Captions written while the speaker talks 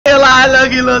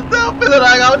lucky little stuff. Feeling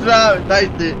like I'm driving. Nice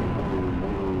shit.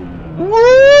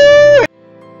 Woo!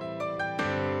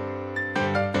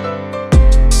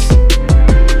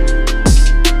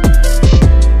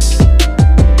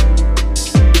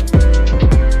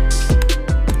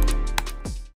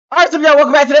 Alright, so y'all,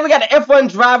 welcome back. Today we got the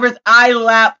F1 drivers eye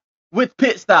lap with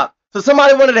pit stop. So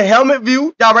somebody wanted a helmet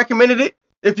view. Y'all recommended it.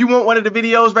 If you want one of the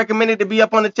videos recommended to be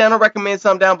up on the channel, recommend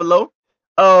some down below.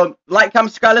 Like,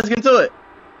 comment, subscribe. Let's get into it.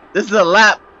 This is a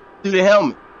lap through the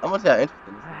helmet. I'm gonna see how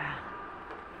interesting this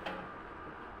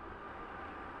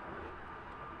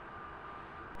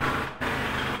is.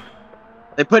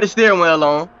 They put the steering wheel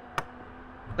on.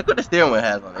 Look what the steering wheel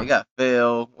has on it. It got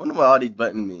fail. Wonder what all these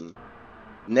buttons mean.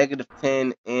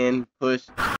 -10 in push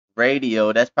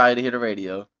radio. That's probably to hear the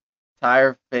radio.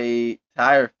 Tire phase,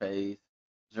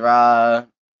 dry,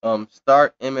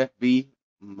 start MFB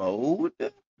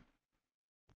mode.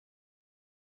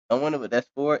 I wonder what that's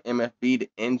for. MFB, the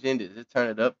engine. Does it turn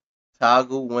it up?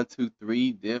 Toggle 1, 2,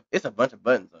 3 diff. It's a bunch of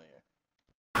buttons on here.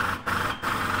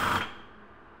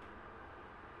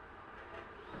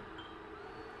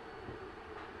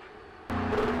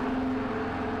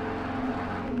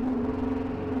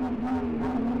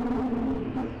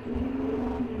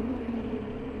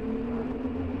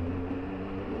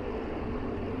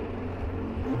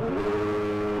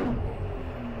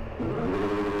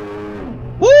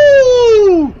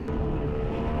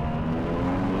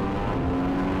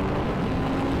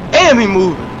 Damn, he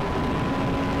moving.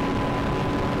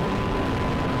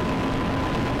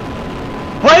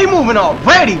 Boy, he moving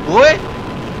already, boy.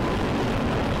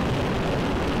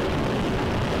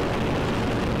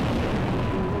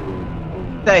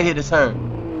 That hit his turn.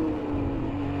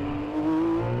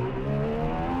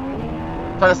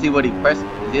 Trying to see what he pressed.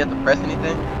 Does he have to press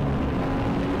anything?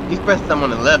 He's pressing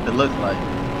something on the left, it looks like.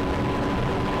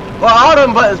 Well, all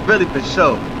them buttons really for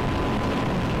show.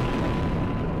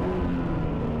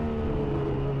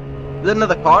 Is there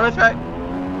another car on the track?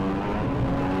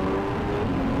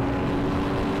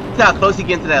 See how close he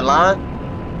gets to that line?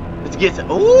 Let's get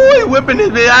to. Ooh, he whipping this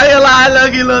bitch. I ain't lying,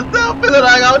 lucky little stuff. Feeling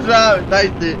like I'm driving.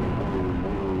 Nice shit.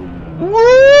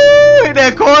 Woo! Hit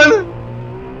that corner.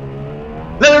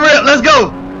 Let it rip. Let's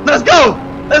go. Let's go.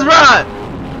 Let's ride.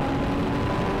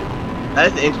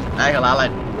 That's interesting. I ain't gonna lie, I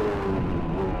like it.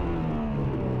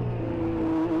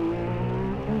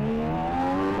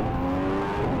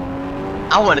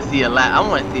 I want to see a lap. I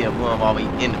want to see a one while we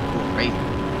in the pool racing.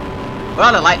 What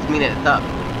all the lights mean at the top?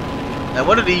 Now,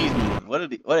 what are these mean? What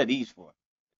are these for?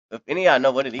 If any of y'all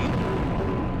know, what are these? You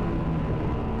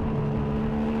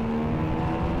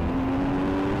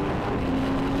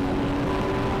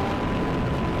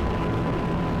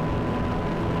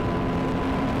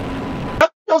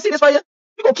don't see this right here?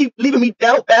 You gonna keep leaving me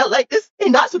down bad like this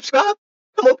and not subscribe?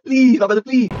 Come on, please, my brother,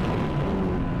 please.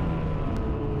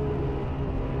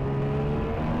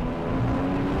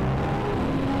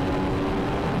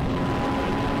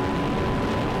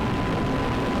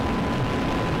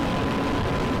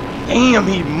 Damn,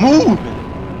 he moving.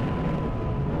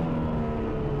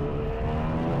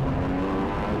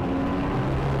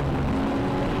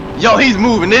 Yo, he's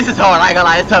moving. This is hard. I ain't gonna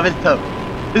lie. It's tough. It's tough.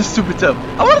 This is super tough.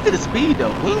 I want to see the speed,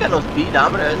 though. We ain't got no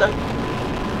speedometer or nothing.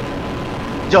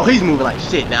 Yo, he's moving like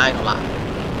shit now. I ain't gonna lie.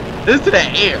 This is to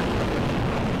that air.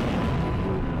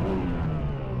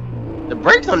 The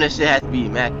brakes on this shit has to be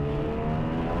immaculate.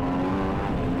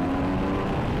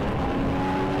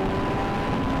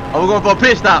 Oh, we're going for a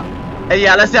pit stop. Hey,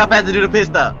 yeah, let's see how fast to do the pit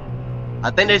stop.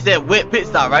 I think they said wet pit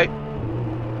stop, right?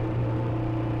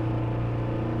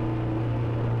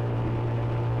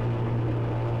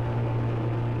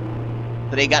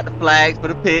 So they got the flags for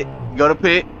the pit. You go to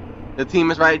pit. The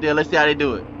team is right there. Let's see how they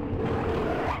do it.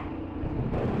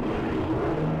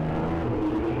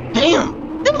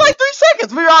 Damn! It was like 3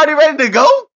 seconds. We were already ready to go?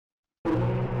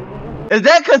 Is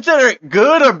that considered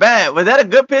good or bad? Was that a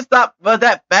good pit stop? Was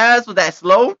that fast? Was that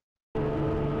slow?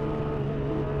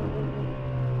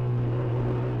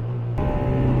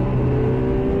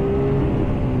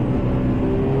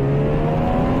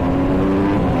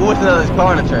 What's another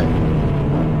car on the track?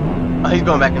 Oh, he's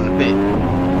going back in the pit.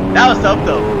 That was tough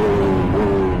though.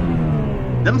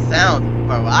 Them sounds,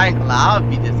 bro. I ain't gonna lie. I'll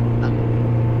be just.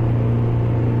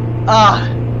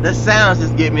 The sounds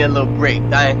just give me a little break.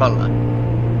 I ain't gonna lie.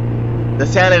 The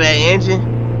sound of that engine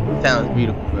sounds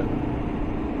beautiful, bro.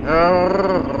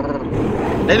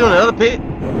 They doing another pit?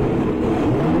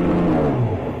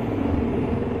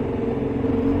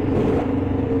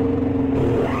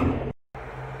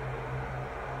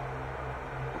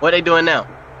 What are they doing now?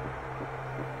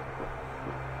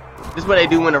 This is what they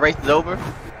do when the race is over?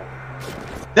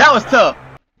 That was tough.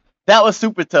 That was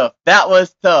super tough. That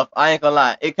was tough. I ain't gonna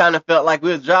lie. It kind of felt like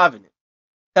we was driving it.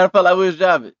 Kind of felt like we was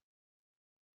driving.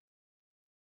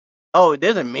 Oh,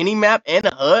 there's a mini map and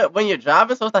a HUD when you're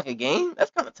driving, so it's like a game?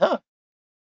 That's kind of tough.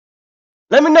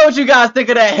 Let me know what you guys think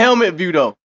of that helmet view,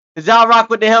 though. Did y'all rock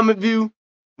with the helmet view?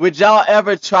 Would y'all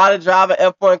ever try to drive an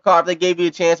F1 car if they gave you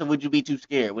a chance, or would you be too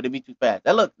scared? Would it be too fast?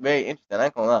 That looked very interesting. I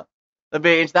ain't gonna lie. Looked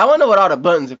very interesting. I wanna know what all the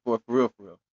buttons are for real, for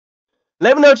real.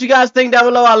 Let me know what you guys think down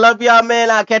below. I love y'all, man.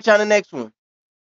 I'll catch y'all in the next one.